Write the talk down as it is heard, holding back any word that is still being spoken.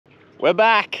We're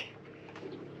back.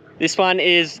 This one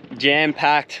is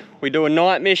jam-packed. We do a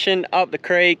night mission up the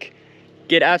creek,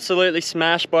 get absolutely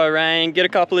smashed by rain, get a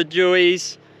couple of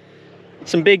jewies,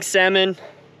 some big salmon.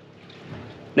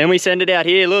 Then we send it out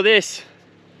here. Look at this.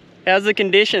 How's the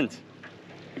conditions?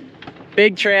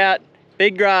 Big trout,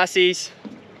 big grassies,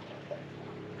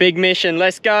 big mission.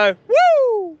 Let's go. Woo!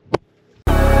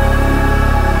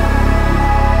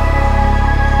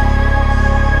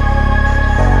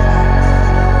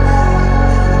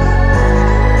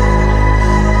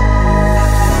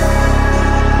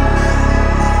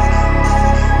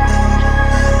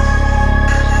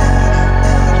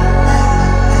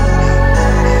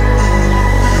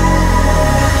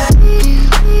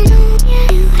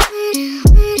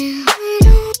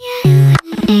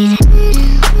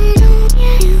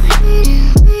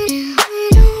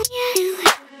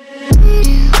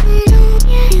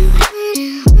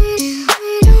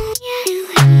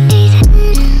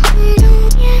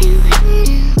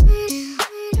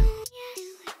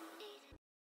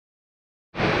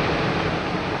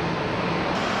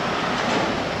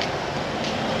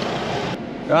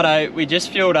 Righto, we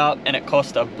just filled up and it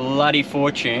cost a bloody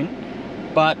fortune,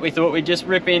 but we thought we'd just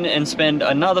rip in and spend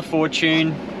another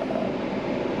fortune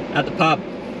at the pub.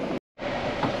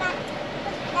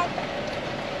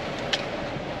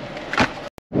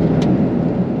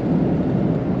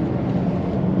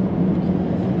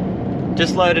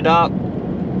 Just loaded up,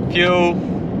 fuel,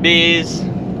 beers.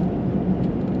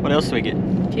 What else do we get?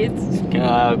 Kids.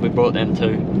 We brought them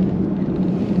too.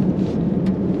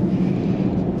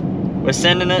 We're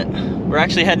sending it. We're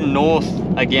actually heading north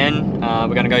again.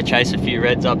 We're gonna go chase a few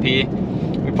reds up here.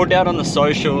 We put it out on the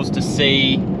socials to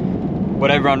see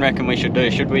what everyone reckon we should do.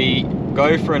 Should we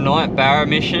go for a night barra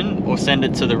mission or send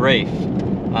it to the reef?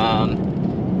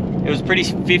 It was pretty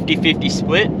 50-50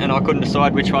 split and I couldn't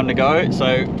decide which one to go,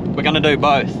 so we're gonna do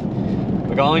both.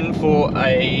 We're going for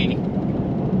a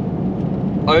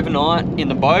overnight in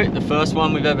the boat, the first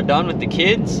one we've ever done with the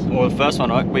kids, or the first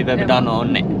one we've ever done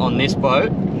on this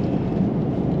boat.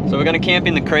 So we're going to camp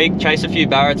in the creek, chase a few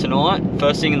barra tonight.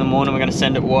 First thing in the morning, we're going to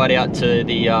send it wide out to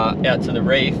the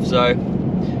reef. So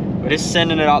we're just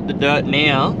sending it up the dirt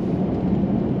now.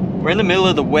 We're in the middle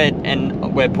of the wet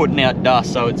and we're putting out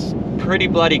dust, so it's pretty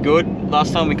bloody good.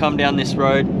 Last time we come down this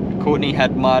road, Courtney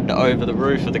had mud over the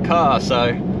roof of the car,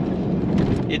 so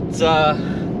it's a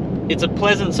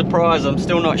pleasant surprise. I'm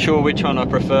still not sure which one I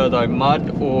prefer though,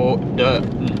 mud or dirt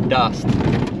and dust.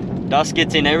 Dust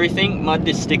gets in everything, mud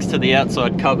just sticks to the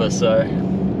outside cover, so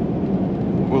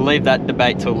we'll leave that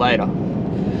debate till later.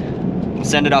 We'll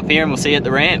send it up here and we'll see you at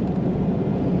the ramp.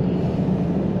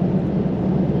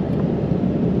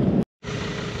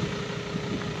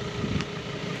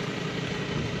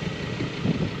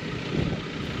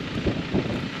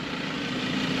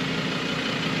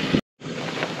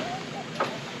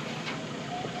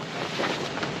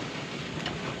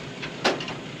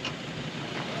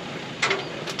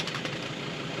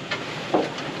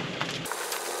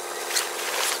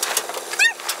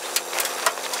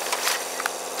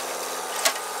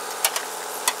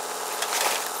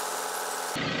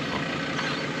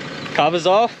 Covers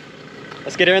off.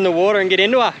 Let's get her in the water and get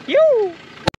into her. Yoo!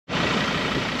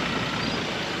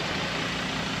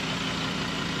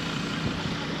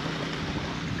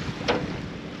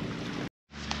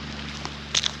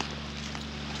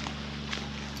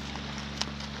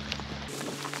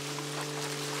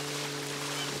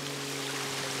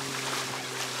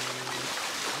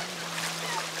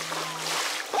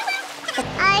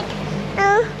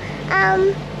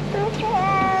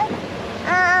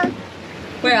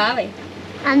 Where are we?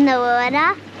 On the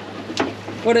water.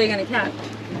 What are you going to catch?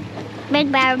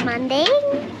 Big Barra Monday.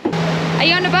 Are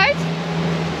you on the boat?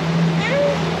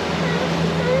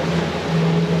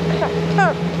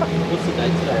 What's the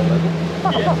date today,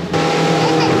 11? Yeah.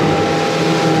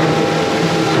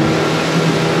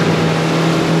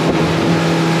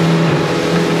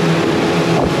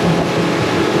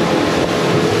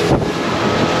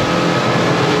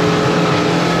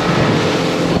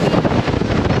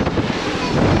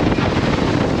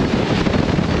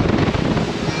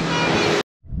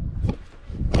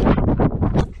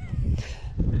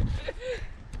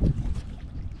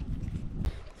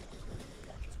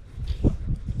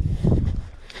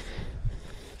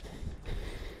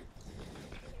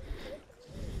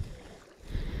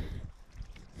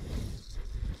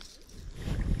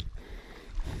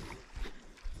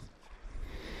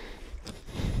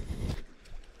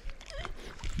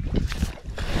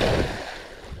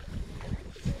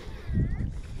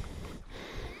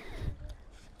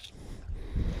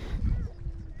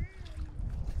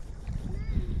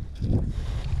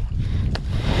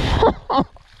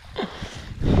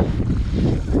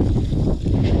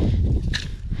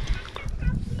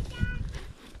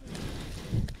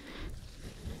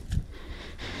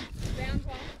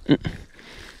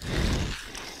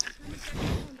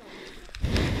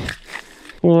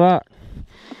 All that.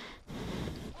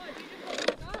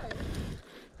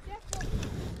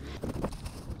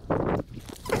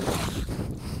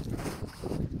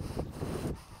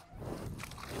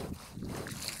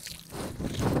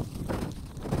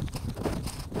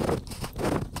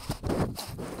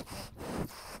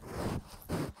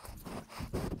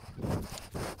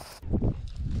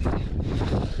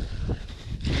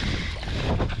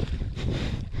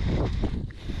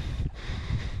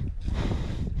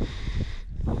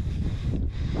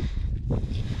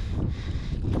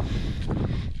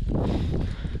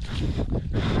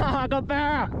 I got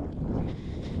bear!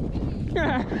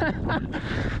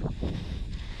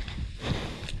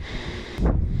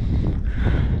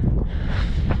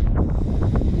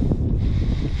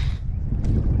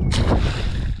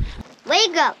 We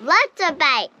got lots of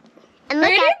bait. And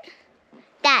look at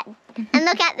that. And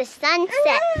look at the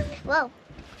sunset. Whoa.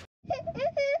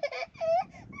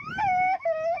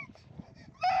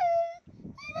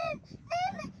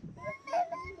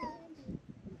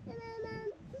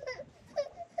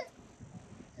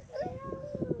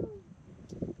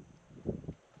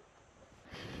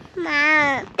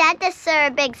 Mom, Dad just saw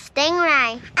a big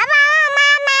stingray.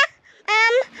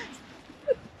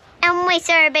 And we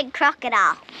saw a big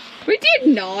crocodile. We did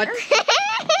not.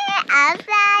 I'll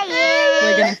saw you.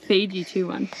 We're gonna feed you to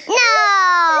one.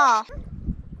 No.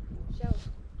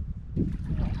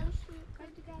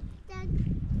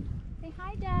 Say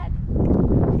hi, Dad.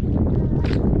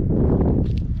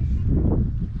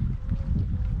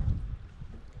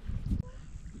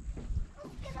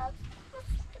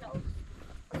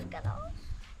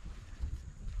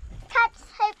 Catch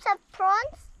heaps of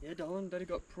prawns. Yeah, darling, Daddy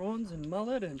got prawns and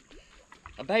mullet and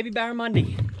a baby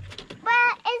barramundi.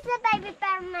 Where is the baby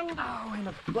barramundi? Oh, in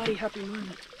a bloody happy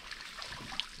moment.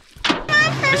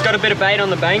 Just got a bit of bait on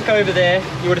the bank over there.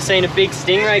 You would have seen a big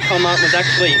stingray come up, was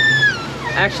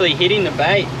actually hitting the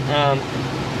bait.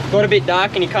 Got a bit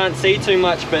dark and you can't see too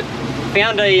much, but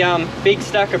found a big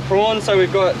stack of prawns. So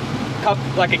we've got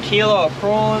like a kilo of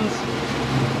prawns.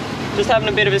 Just having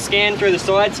a bit of a scan through the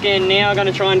side scan now. I'm going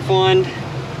to try and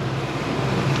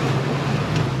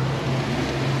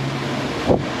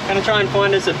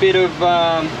find us a bit of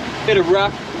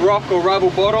rock or rubble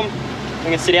bottom. We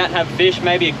can sit out and have fish,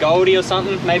 maybe a goldie or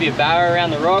something, maybe a barra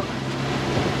around the rock.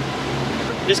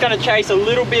 Just going to chase a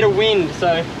little bit of wind.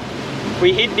 So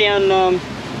we hid down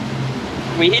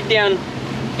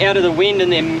out of the wind,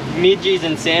 and then midges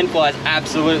and sandflies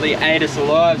absolutely ate us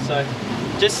alive. So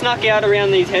just snuck out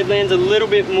around these headlands a little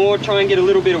bit more, try and get a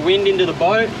little bit of wind into the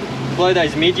boat, blow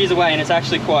those midges away, and it's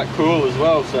actually quite cool as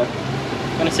well. So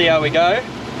gonna see how we go.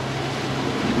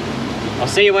 I'll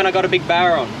see you when I got a big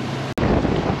barra on.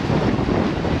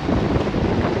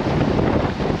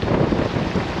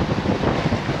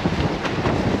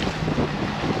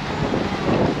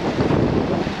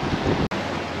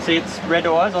 See its red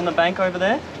eyes on the bank over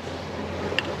there?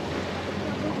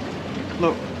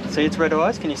 Look, see its red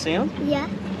eyes? Can you see them? Yeah.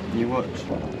 You watch.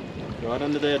 Right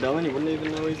under there, darling, you wouldn't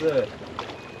even know he's there.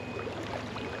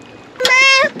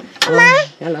 Mama.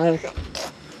 Hello.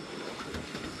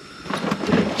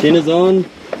 Dinner's on,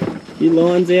 few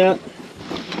lines out.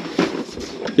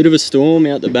 Bit of a storm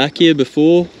out the back here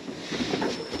before.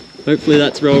 Hopefully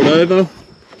that's rolled over.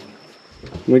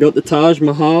 We got the Taj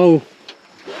Mahal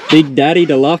Big Daddy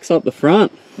Deluxe up the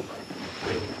front.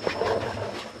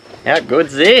 How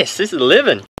good's this? This is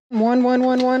living. One,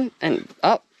 and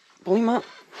up. Pull him up.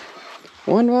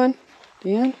 One, down.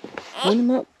 Pull him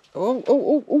up. Oh.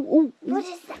 What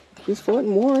is that? Just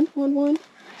fighting. One.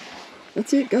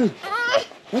 That's it, go.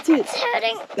 That's it. It's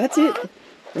hurting. That's it.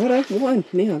 Righto, one.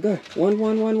 Now go. One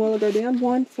while I go down.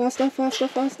 One. Faster.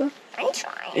 I'm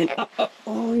trying. And up.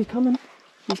 Oh, he's coming.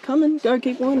 Go,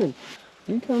 keep winding.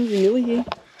 Here he comes, you're nearly here.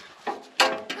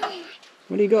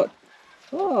 What do you got?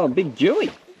 Oh, big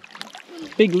Jewy.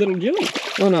 Big little Jewy.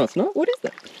 Oh no, it's not. What is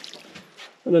that?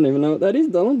 I don't even know what that is,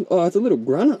 darling. Oh, it's a little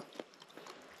grunter.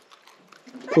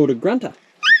 Called a grunter.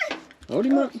 Hold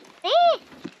him up.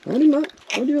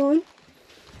 Hold your line.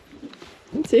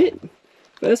 That's it.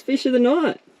 First fish of the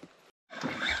night.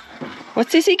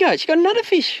 What's this he got? She got another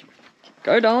fish.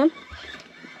 Go, darling.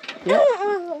 Yep.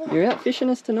 You're out fishing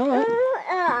us tonight.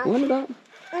 Wind it up.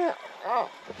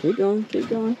 Keep going.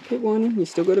 Keep winding. You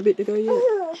still got a bit to go yet.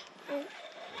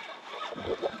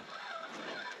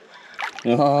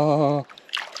 Oh,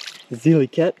 silly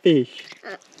catfish.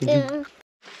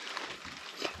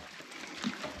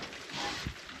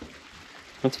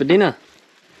 What's for dinner?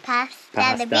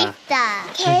 Pasta the pista.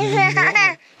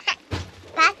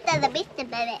 Pasta the pista,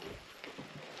 baby.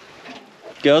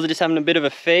 Girls are just having a bit of a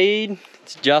feed.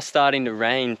 It's just starting to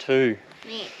rain too.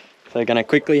 Yeah. So they're gonna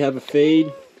quickly have a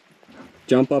feed,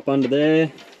 jump up under there,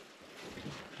 and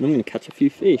I'm gonna catch a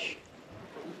few fish.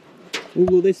 Ooh,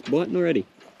 look at this, biting already.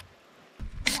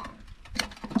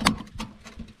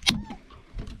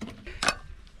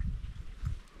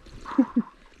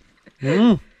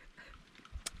 Mmm.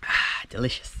 Ah,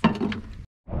 delicious.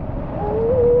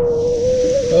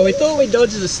 Well, we thought we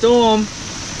dodged the storm,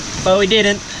 but we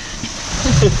didn't.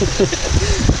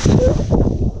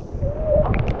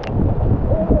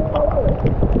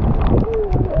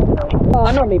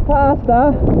 Oh, not me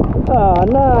pasta. Oh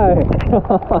no.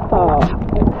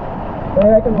 What do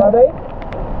you reckon, buddy?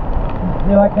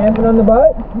 You like camping on the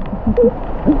boat?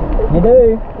 You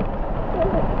do?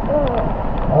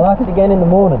 I like it again in the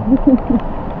morning.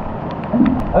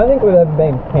 I don't think we've ever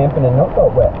been camping and not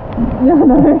got wet. No,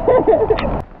 no.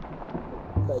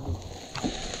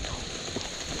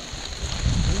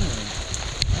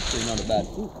 Actually not a bad.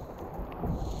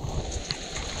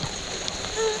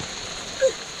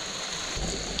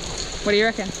 What do you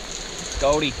reckon?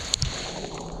 Goldie.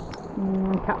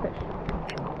 Catfish.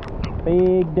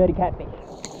 Big dirty catfish.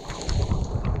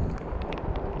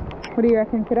 What do you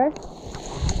reckon, kiddo?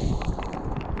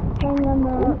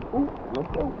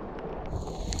 Let's go.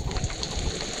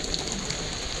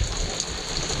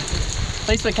 At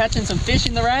least we're catching some fish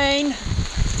in the rain.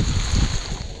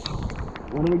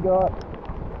 What do we got?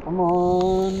 Come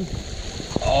on.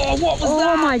 Oh, what was that?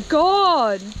 Oh my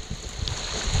god!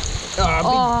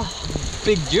 Oh,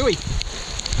 big Dewey.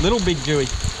 Little big Dewey.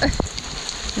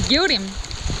 Killed him.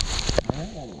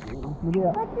 Look at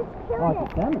that. Oh,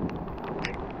 it's a salmon.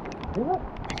 Is it?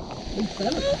 Big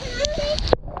salmon.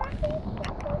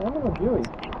 Salmon or Dewey?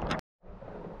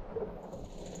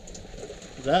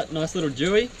 Is that nice little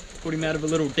Dewey? Put him out of a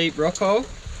little deep rock hole.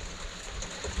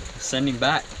 Send him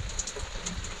back.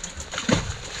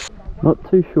 Not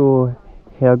too sure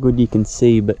how good you can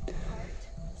see, but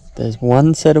there's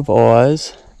one set of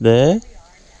eyes there,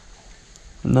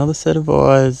 another set of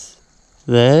eyes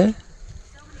there,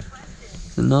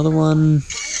 another one,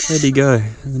 where'd he go?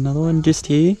 There's another one just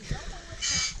here.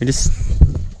 We just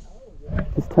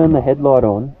turned the headlight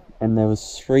on and there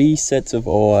was 3 sets of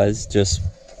eyes just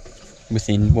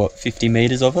within, what, 50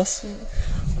 metres of us?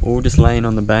 All just laying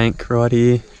on the bank right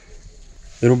here. A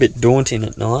little bit daunting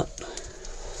at night.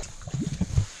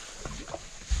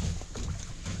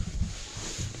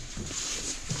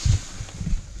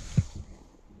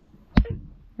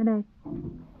 Hello.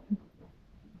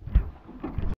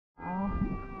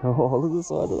 Oh, look at the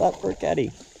size of that for a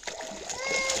caddy.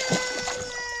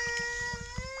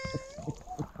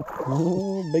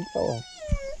 Oh, big fella.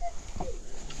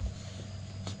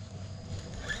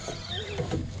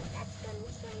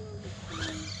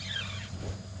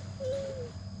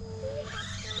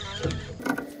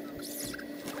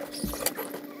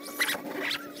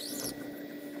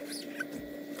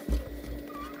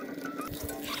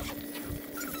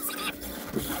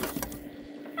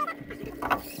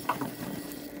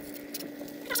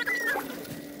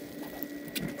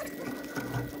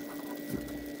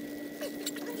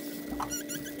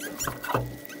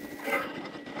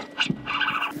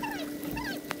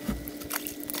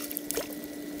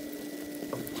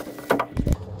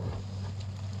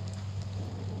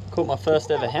 Caught my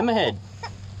first ever hammerhead.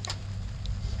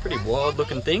 Pretty wild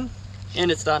looking thing. And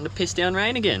it's starting to piss down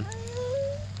rain again.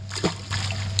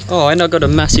 Oh, and I got a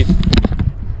massive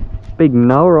big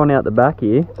knower on out the back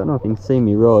here. Don't know if you can see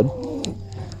me rod.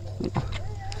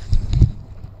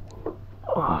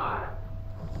 Oh.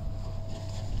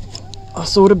 I've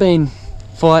sort of been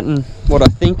fighting what I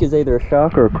think is either a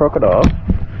shark or a crocodile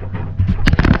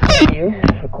here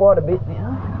for quite a bit now.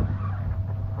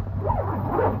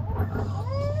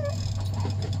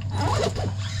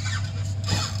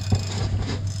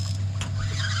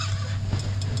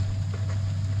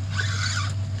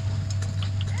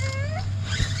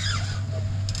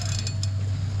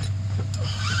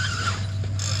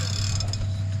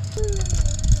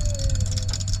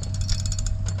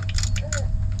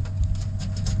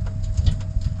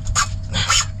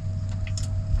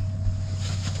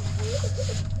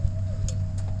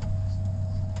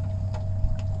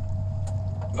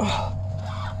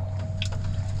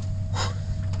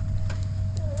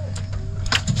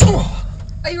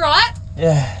 Are you right?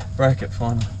 Yeah, broke it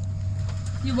finally.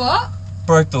 You what?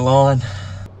 Broke the line.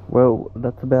 Well,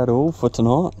 that's about all for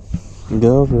tonight. The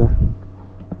girls are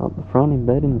up the front in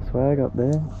bed in the swag up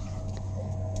there.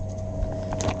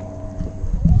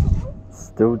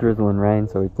 still drizzling rain,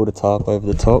 so we put a tarp over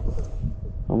the top.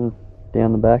 I'm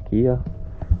down the back here.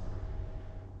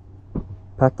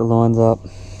 Packed the lines up.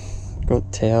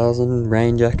 Got towels and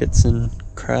rain jackets and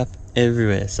crap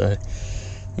everywhere. So I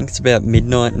think it's about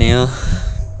midnight now.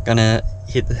 Gonna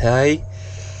hit the hay.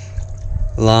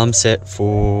 Alarm set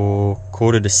for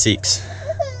 5:45.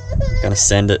 Gonna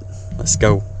send it. Let's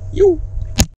go. Yo!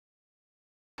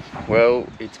 Well,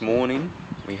 it's morning.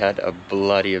 We had a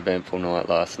bloody eventful night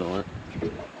last night.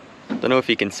 Don't know if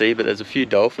you can see, but there's a few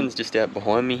dolphins just out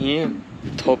behind me here.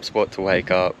 Top spot to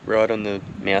wake up, right on the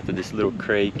mouth of this little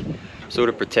creek. Sort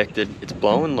of protected. It's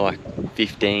blowing like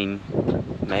 15,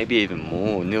 maybe even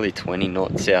more, nearly 20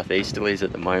 knots southeasterlies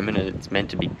at the moment, and it's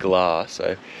meant to be glass,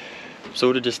 so I'm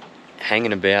sort of just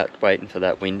hanging about waiting for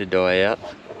that wind to die out.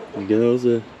 The girls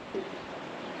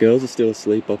are still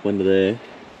asleep up under there.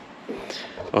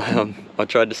 I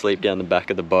tried to sleep down the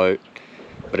back of the boat,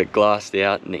 but it glassed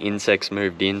out and the insects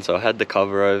moved in, so I had the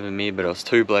cover over me, but it was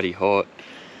too bloody hot.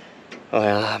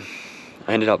 I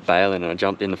ended up bailing and I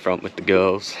jumped in the front with the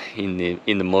girls in the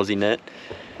mozzie net,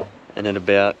 and at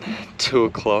about 2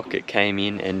 o'clock it came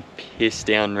in and pissed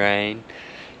down rain.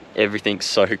 Everything's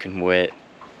soaking wet.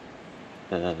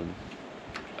 I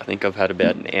think I've had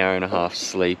about an hour and a half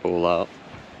sleep all up,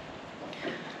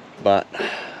 but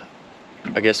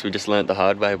I guess we just learnt the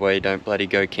hard way why you don't bloody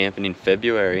go camping in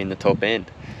February in the top end.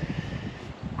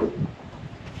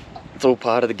 It's all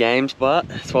part of the games, but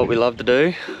it's what we love to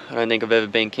do. I don't think I've ever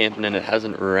been camping and it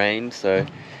hasn't rained, so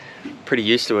pretty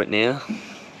used to it now.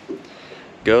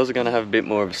 Girls are gonna have a bit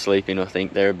more of a sleep in, I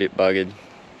think. They're a bit buggered.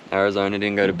 Arizona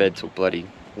didn't go to bed till bloody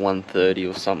 1:30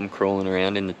 or something, crawling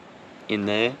around in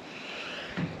there.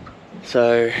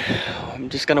 So I'm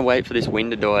just gonna wait for this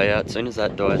wind to die out. As soon as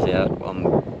that dies out, I'm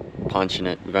punching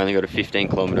it. We've only got a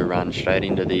 15-kilometer run straight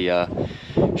into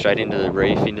the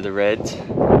reef, into the reds.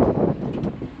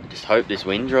 Just hope this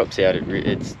wind drops out.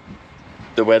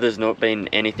 The weather's not been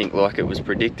anything like it was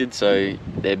predicted, so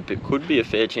there could be a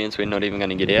fair chance we're not even going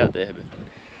to get out there, but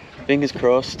fingers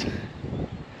crossed.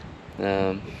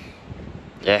 Yeah,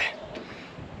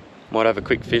 might have a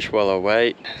quick fish while I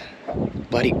wait.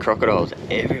 Bloody crocodiles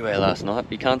everywhere last night.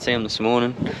 You can't see them this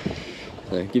morning,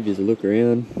 so give you a look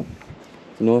around.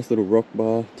 It's a nice little rock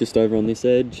bar just over on this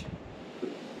edge.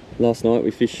 Last night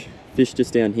we fished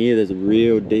just down here. There's a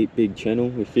real deep big channel.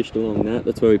 We fished along that.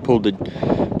 That's where we pulled a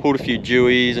few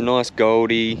dewies, a nice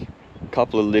goldie, a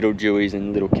couple of little dewies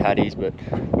and little caddies, but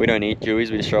we don't eat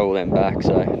dewies, we just throw all them back.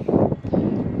 So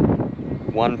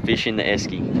one fish in the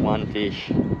esky, one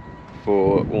fish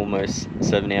for almost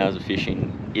 7 hours of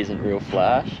fishing isn't real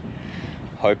flash.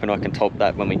 Hoping I can top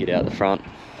that when we get out the front.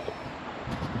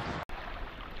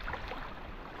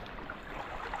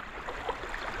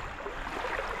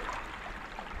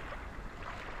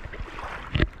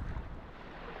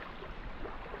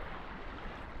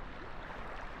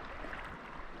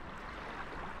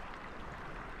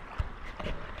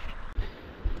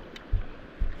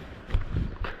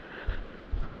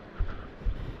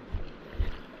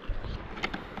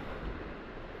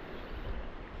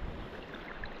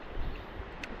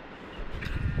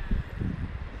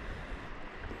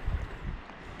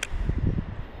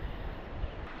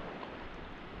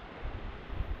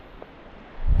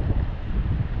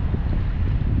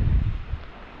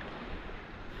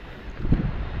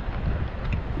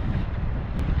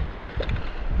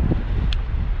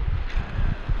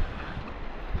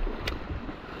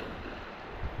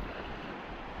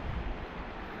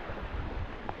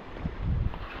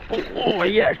 Oh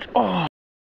yes! Oh!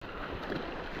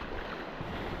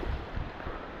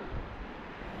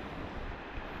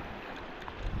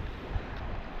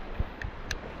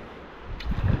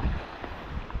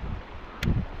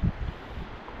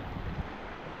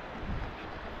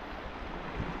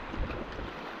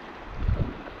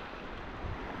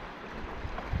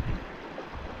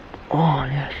 Oh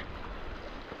yes!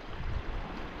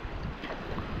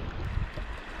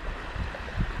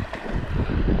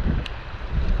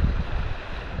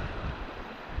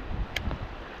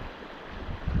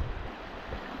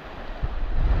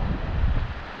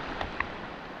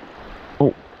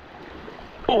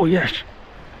 Oh yes!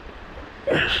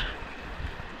 Yes!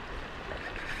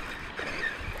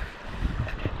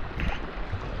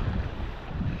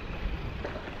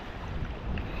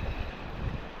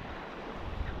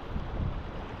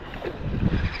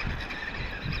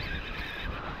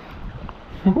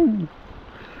 Ooh.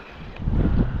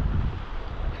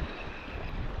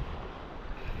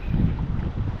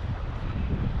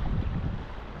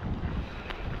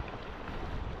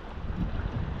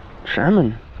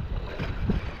 Salmon.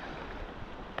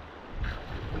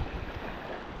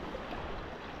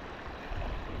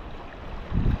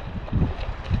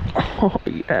 Oh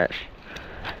yes.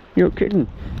 You're kidding.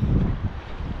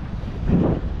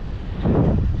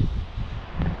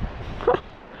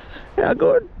 How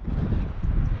good.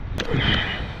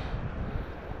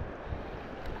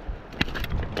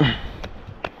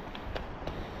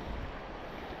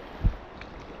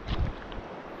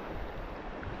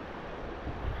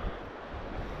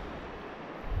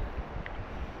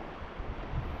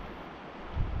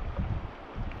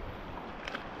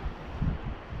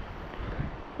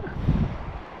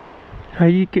 Are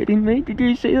you kidding me? Did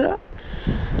you see that?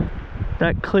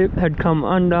 That clip had come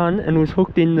undone and was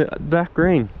hooked in the back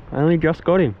ring. I only just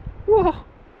got him. Whoa!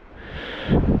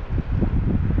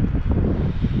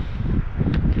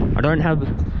 I don't have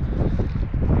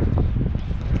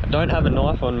a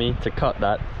knife on me to cut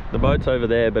that. The boat's over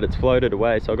there, but it's floated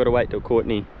away, so I've got to wait till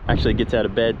Courtney actually gets out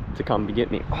of bed to come to get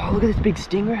me. Oh, look at this big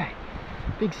stingray.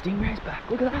 Big stingray's back.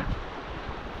 Look at that.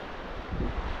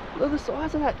 Look at the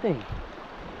size of that thing.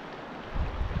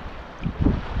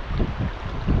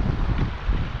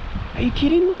 Are you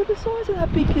kidding? Look at the size of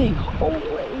that big thing.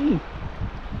 Holy.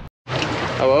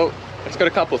 Oh well, it's got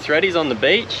a couple of threadies on the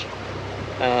beach.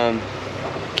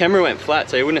 Camera went flat,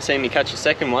 so you wouldn't have seen me catch a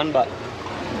second one, but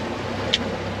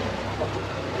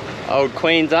old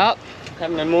Queen's up,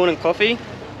 having a morning coffee.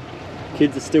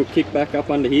 Kids are still kicked back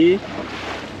up under here.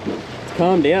 It's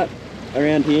calmed out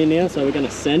around here now, so we're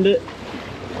gonna send it.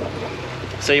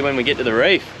 See you when we get to the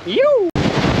reef. Yoo!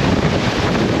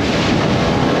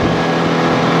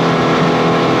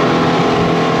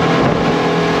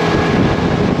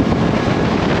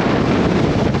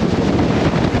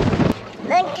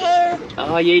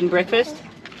 Oh, you eating breakfast?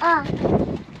 Oh.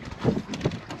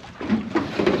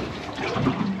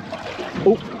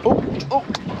 Oh, oh, oh.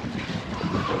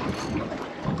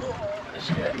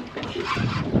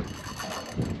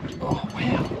 Oh,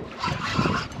 wow.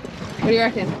 What do you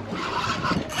reckon?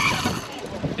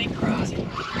 Big grassy.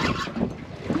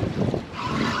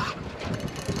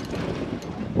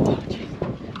 Oh, jeez.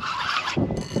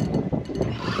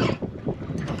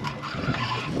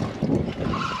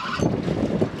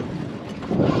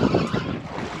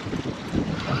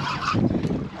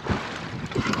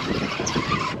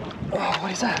 Oh,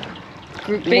 what is that?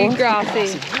 Big grassy.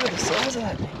 Look at the size of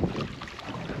that thing.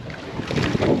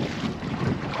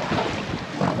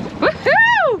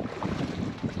 Woohoo!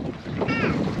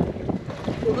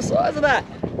 Look at the size of that.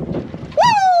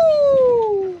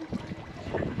 Woo!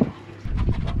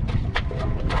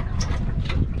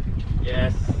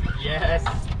 Yes, yes.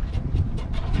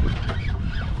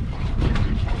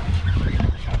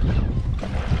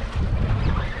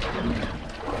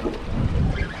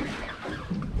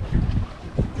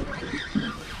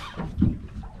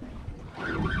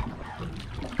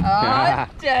 Oh,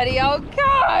 dirty old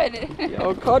cod. The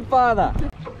old cod father.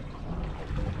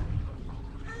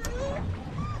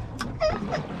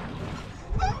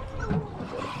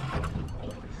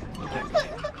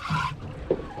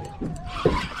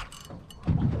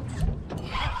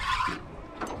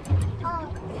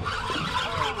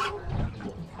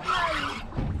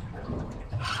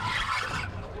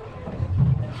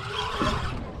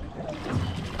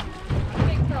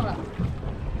 Big fella.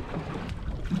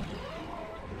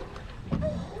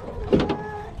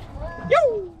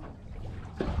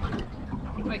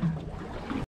 Wait.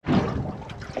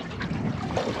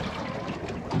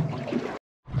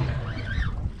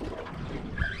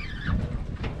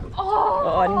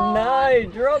 Oh no,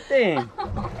 dropped him.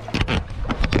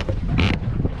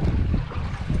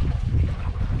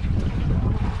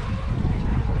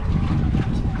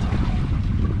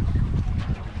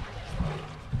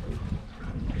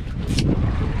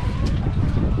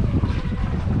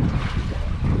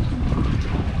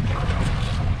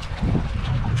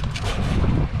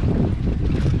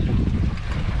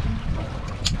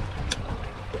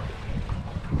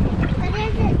 What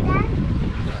is it, Dad?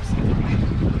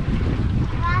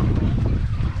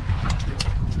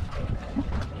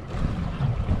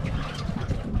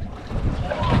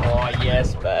 Oh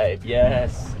yes, babe,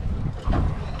 yes.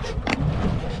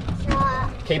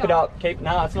 Keep it up,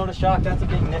 no, it's not a shark, that's a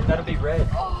big net, that'll be red.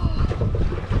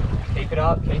 Keep it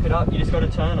up, you just gotta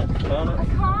turn it, I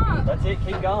can't. That's it,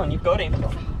 keep going, you've got him.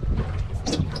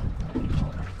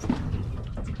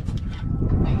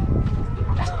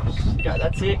 Go,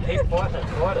 that's it, keep fighting it,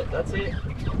 fight it, that's it.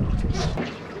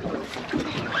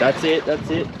 That's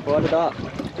it, fight it up.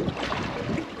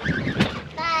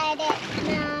 Fight it,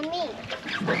 Mommy.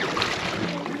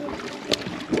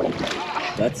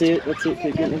 That's it,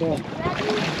 keep getting it up.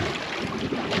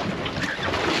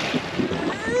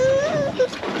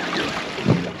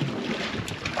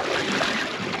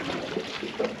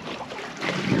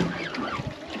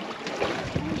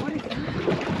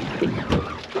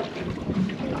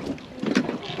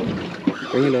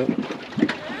 Bring it up.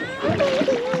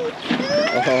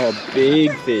 Oh,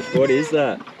 big fish. What is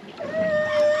that?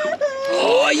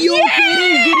 Oh, you're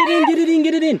kidding! Get it in, get it in,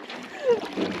 get it in.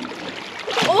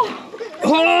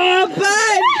 Oh,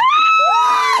 babe!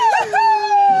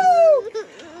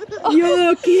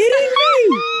 You're kidding me!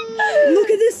 Look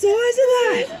at the size of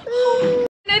that!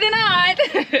 No, they're not.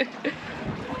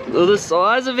 Look at the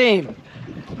size of him.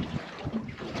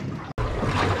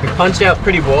 We punched out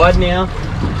pretty wide now.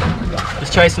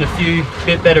 Just chasing a few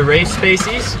bit better reef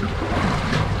species.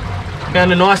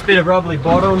 Found a nice bit of rubbly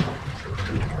bottom.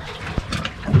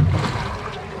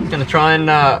 Gonna try and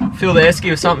fill the esky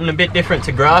with something a bit different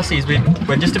to grassies.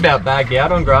 We're just about bagged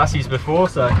out on grassies before,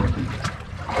 so a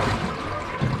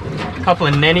couple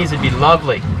of nennies would be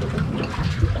lovely.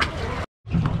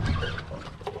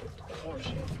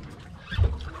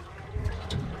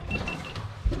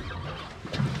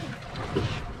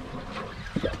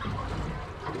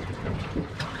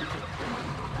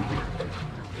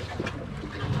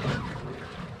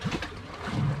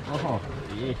 Oh,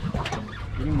 yeah.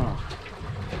 Get him off.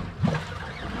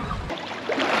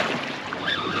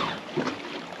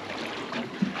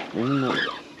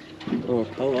 Oh,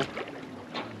 colour.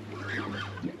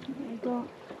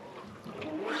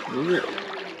 Is it?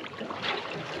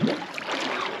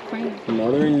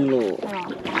 Mother-in-law.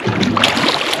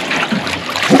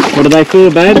 What are they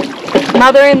for, babe?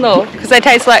 Mother-in-law, because they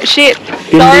taste like shit.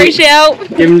 Sorry, Shell.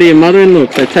 Give them to your mother-in-law,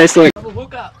 because they taste like... Have a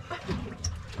hook up.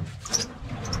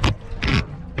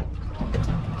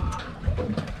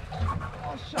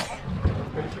 Oh, shark.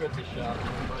 Pretty sure it's a shark.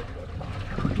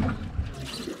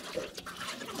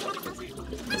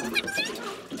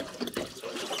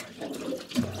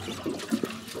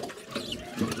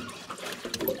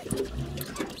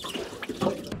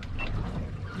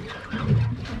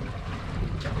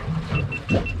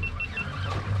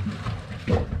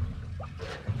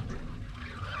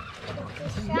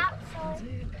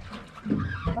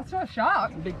 That's not a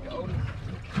shark. It's a big golden.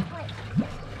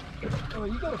 Oh,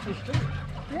 you got a fish too?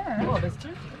 Yeah. Oh, there's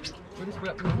two. We're just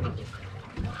wrapping them up.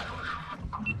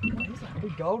 These are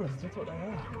big goldens, that's what they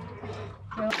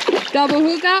are. Double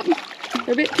hook up.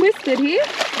 They're a bit twisted here.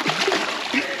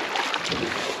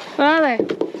 What are they?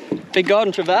 Big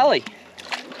golden trevally.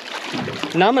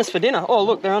 Numbers for dinner. Oh,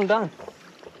 look, they're undone.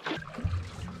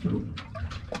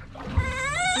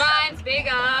 Mine's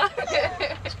bigger.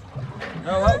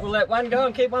 All right, we'll let one go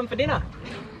and keep one for dinner.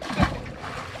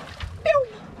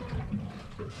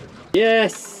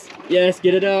 Yes, yes,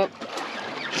 get it up.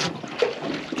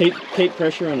 Keep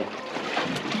pressure on it.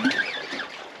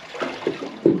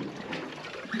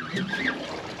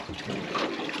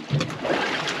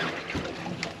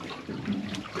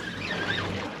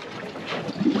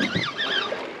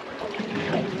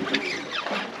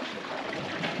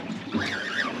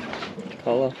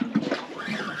 Collar.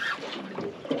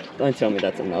 Don't tell me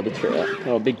that's another trout.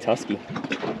 Oh, a big tusky.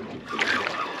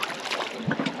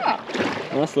 Oh.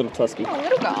 Nice little tusky. Oh,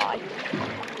 little guy.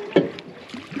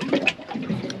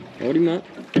 Hold him up.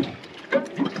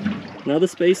 Another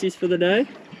species for the day.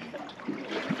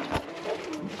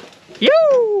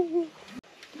 Yoo!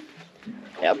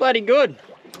 How bloody good.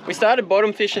 We started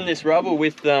bottom fishing this rubble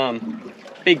with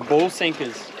big ball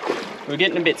sinkers. We were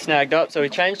getting a bit snagged up, so we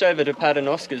changed over to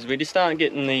paternoskers. We just aren't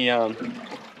getting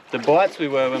the bites we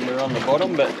were when we were on the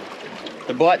bottom, but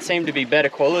the bites seem to be better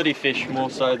quality fish more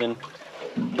so than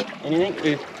anything.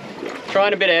 We're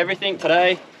trying a bit of everything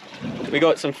today. We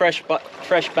got some fresh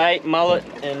bait, mullet,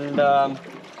 and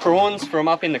prawns from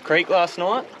up in the creek last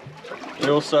night. We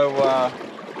also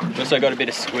got a bit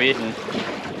of squid and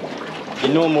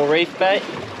your normal reef bait.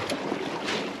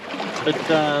 But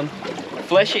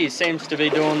fleshy seems to be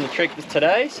doing the trick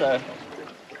today, so.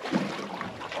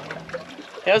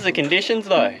 How's the conditions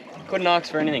though? Couldn't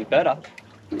ask for anything better.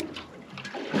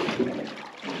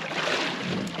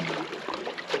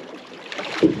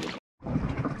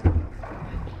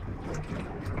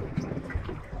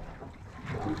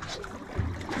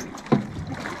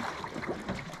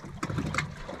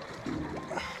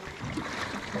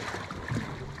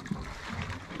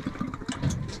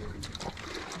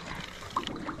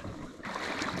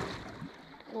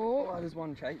 Oh, there's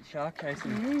one shark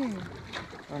chasing.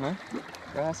 Oh no,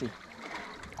 grassy.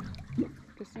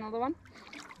 Just another one.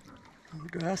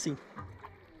 Grassy.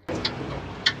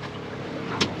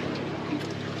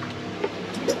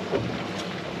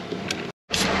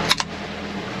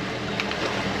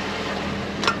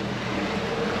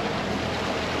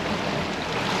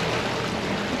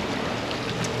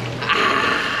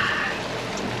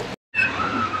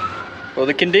 Well,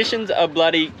 the conditions are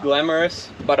bloody glamorous,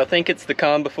 but I think it's the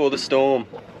calm before the storm.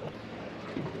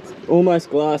 almost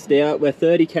glassed out. We're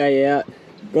 30k out.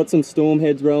 Got some storm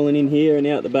heads rolling in here and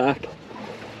out the back.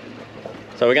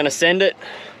 So we're gonna send it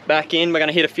back in. We're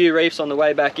gonna hit a few reefs on the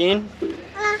way back in.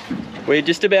 We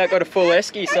just about got a full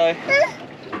esky, so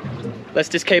let's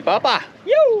just keep up.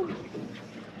 Yo!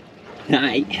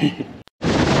 Hey.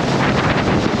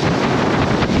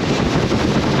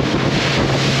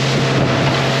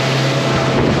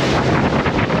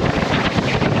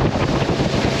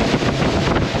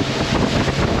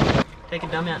 Take a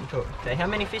dumb out and talk. Okay, how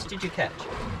many fish did you catch?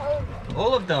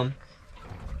 All of them?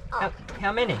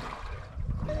 How many?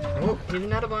 Oh, here's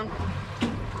another one.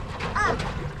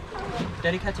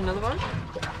 Daddy catch another one?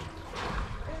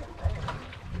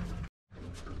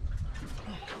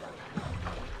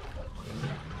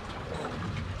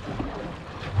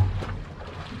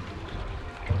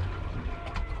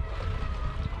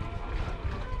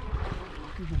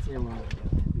 You can see a lot.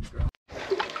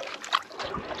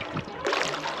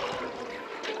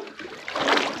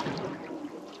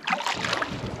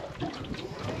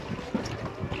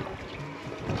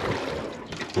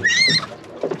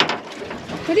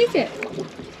 What is it?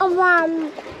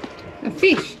 A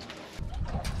fish.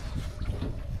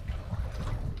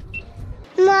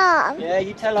 Mom. Yeah,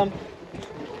 you tell them.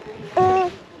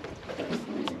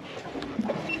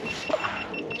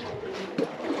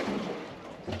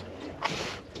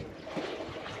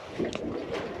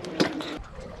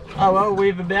 Oh well,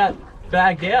 we've about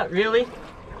bagged out really.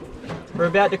 We're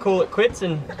about to call it quits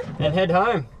and head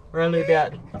home. We're only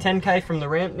about 10k from the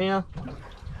ramp now.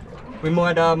 We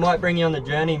might bring you on the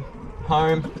journey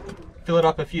home, fill it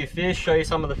up a few fish, show you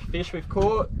some of the fish we've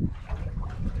caught.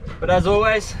 But as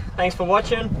always, thanks for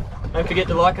watching. Don't forget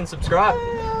to like and subscribe.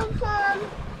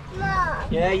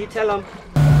 Yeah, you tell them.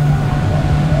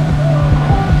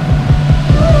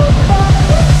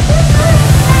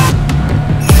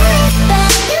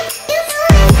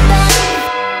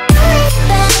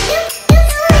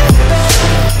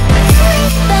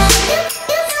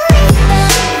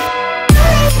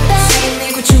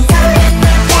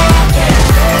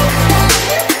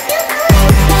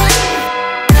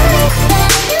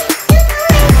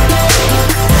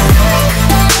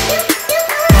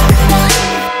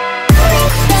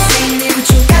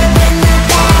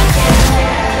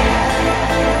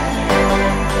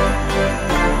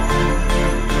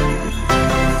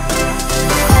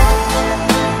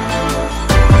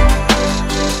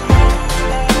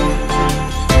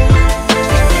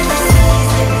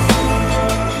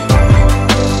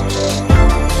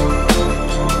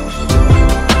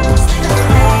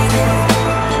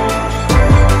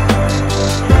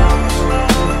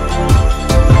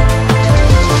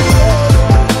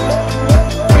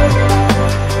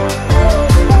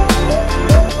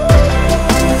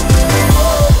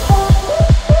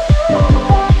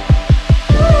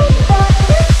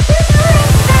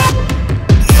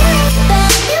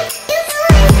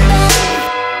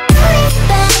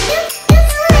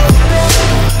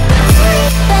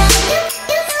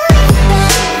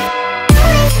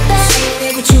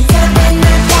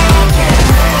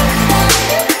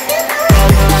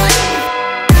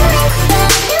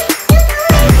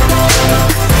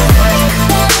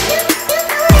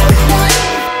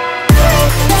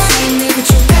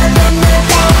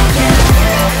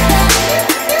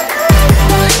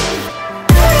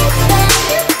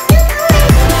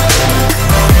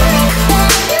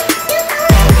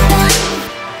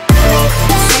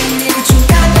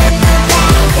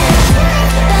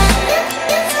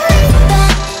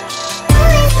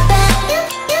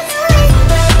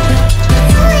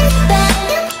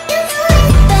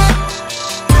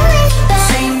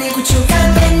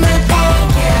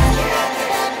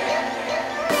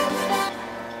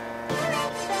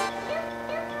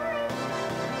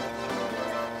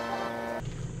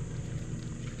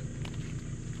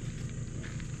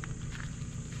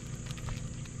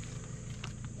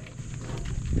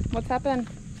 What's happened?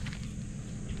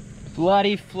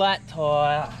 Bloody flat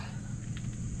tyre.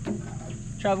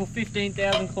 Travel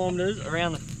 15,000 kilometres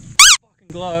around the fucking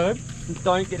globe and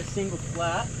don't get a single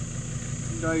flat.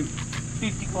 Go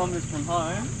 50 kilometres from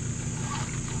home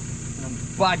and I'm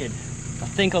buggered. I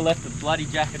think I left the bloody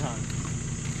jacket home.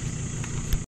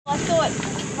 I thought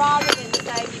rather than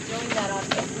save you doing that, I'd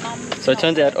get mum. So it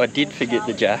turns out I did forget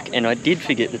the jack and I did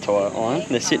forget the tyre iron.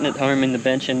 They're sitting at home in the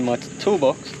bench in my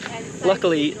toolbox.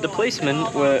 Luckily, the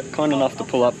policemen were kind enough to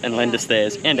pull up and lend us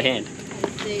theirs and a hand.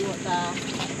 And see what they're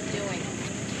doing.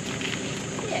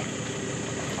 Yeah.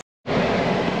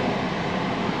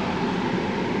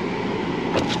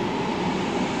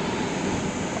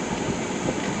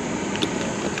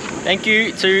 Thank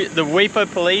you to the Weipo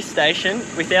police station.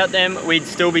 Without them, we'd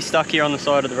still be stuck here on the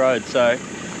side of the road. So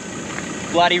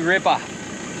bloody ripper.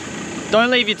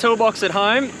 Don't leave your toolbox at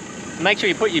home. Make sure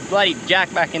you put your bloody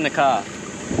jack back in the car.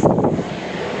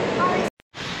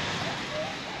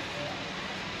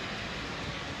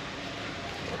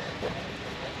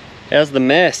 How's the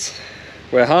mess?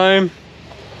 We're home.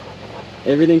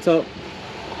 Everything's up.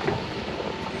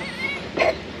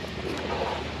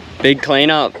 Big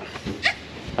cleanup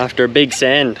after a big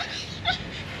sand.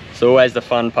 It's always the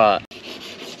fun part.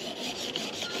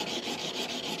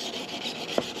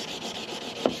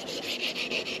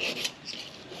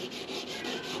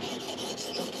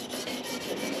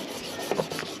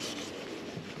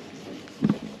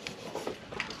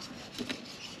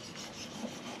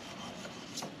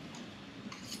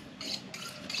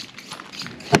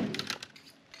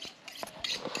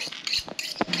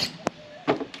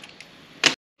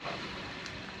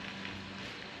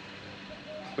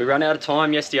 We ran out of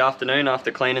time yesterday afternoon after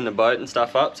cleaning the boat and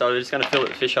stuff up, so we're just going to fillet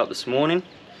the fish up this morning.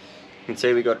 You can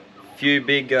see we got a few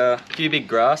big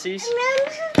grassies.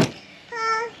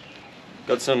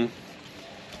 Got some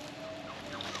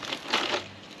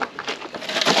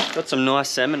nice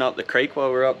salmon up the creek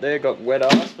while we're up there. Got wet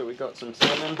ass, but we got some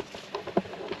salmon.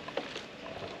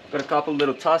 Got a couple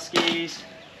little tuskies.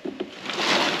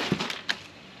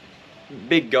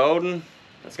 Big golden.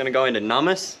 That's going to go into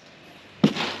nummus.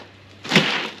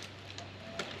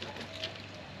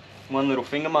 One little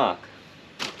finger mark.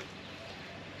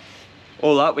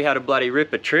 All up, we had a bloody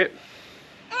ripper trip.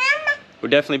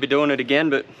 We'll definitely be doing it again,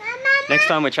 but next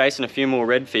time we're chasing a few more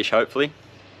redfish, hopefully.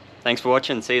 Thanks for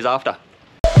watching. See you after.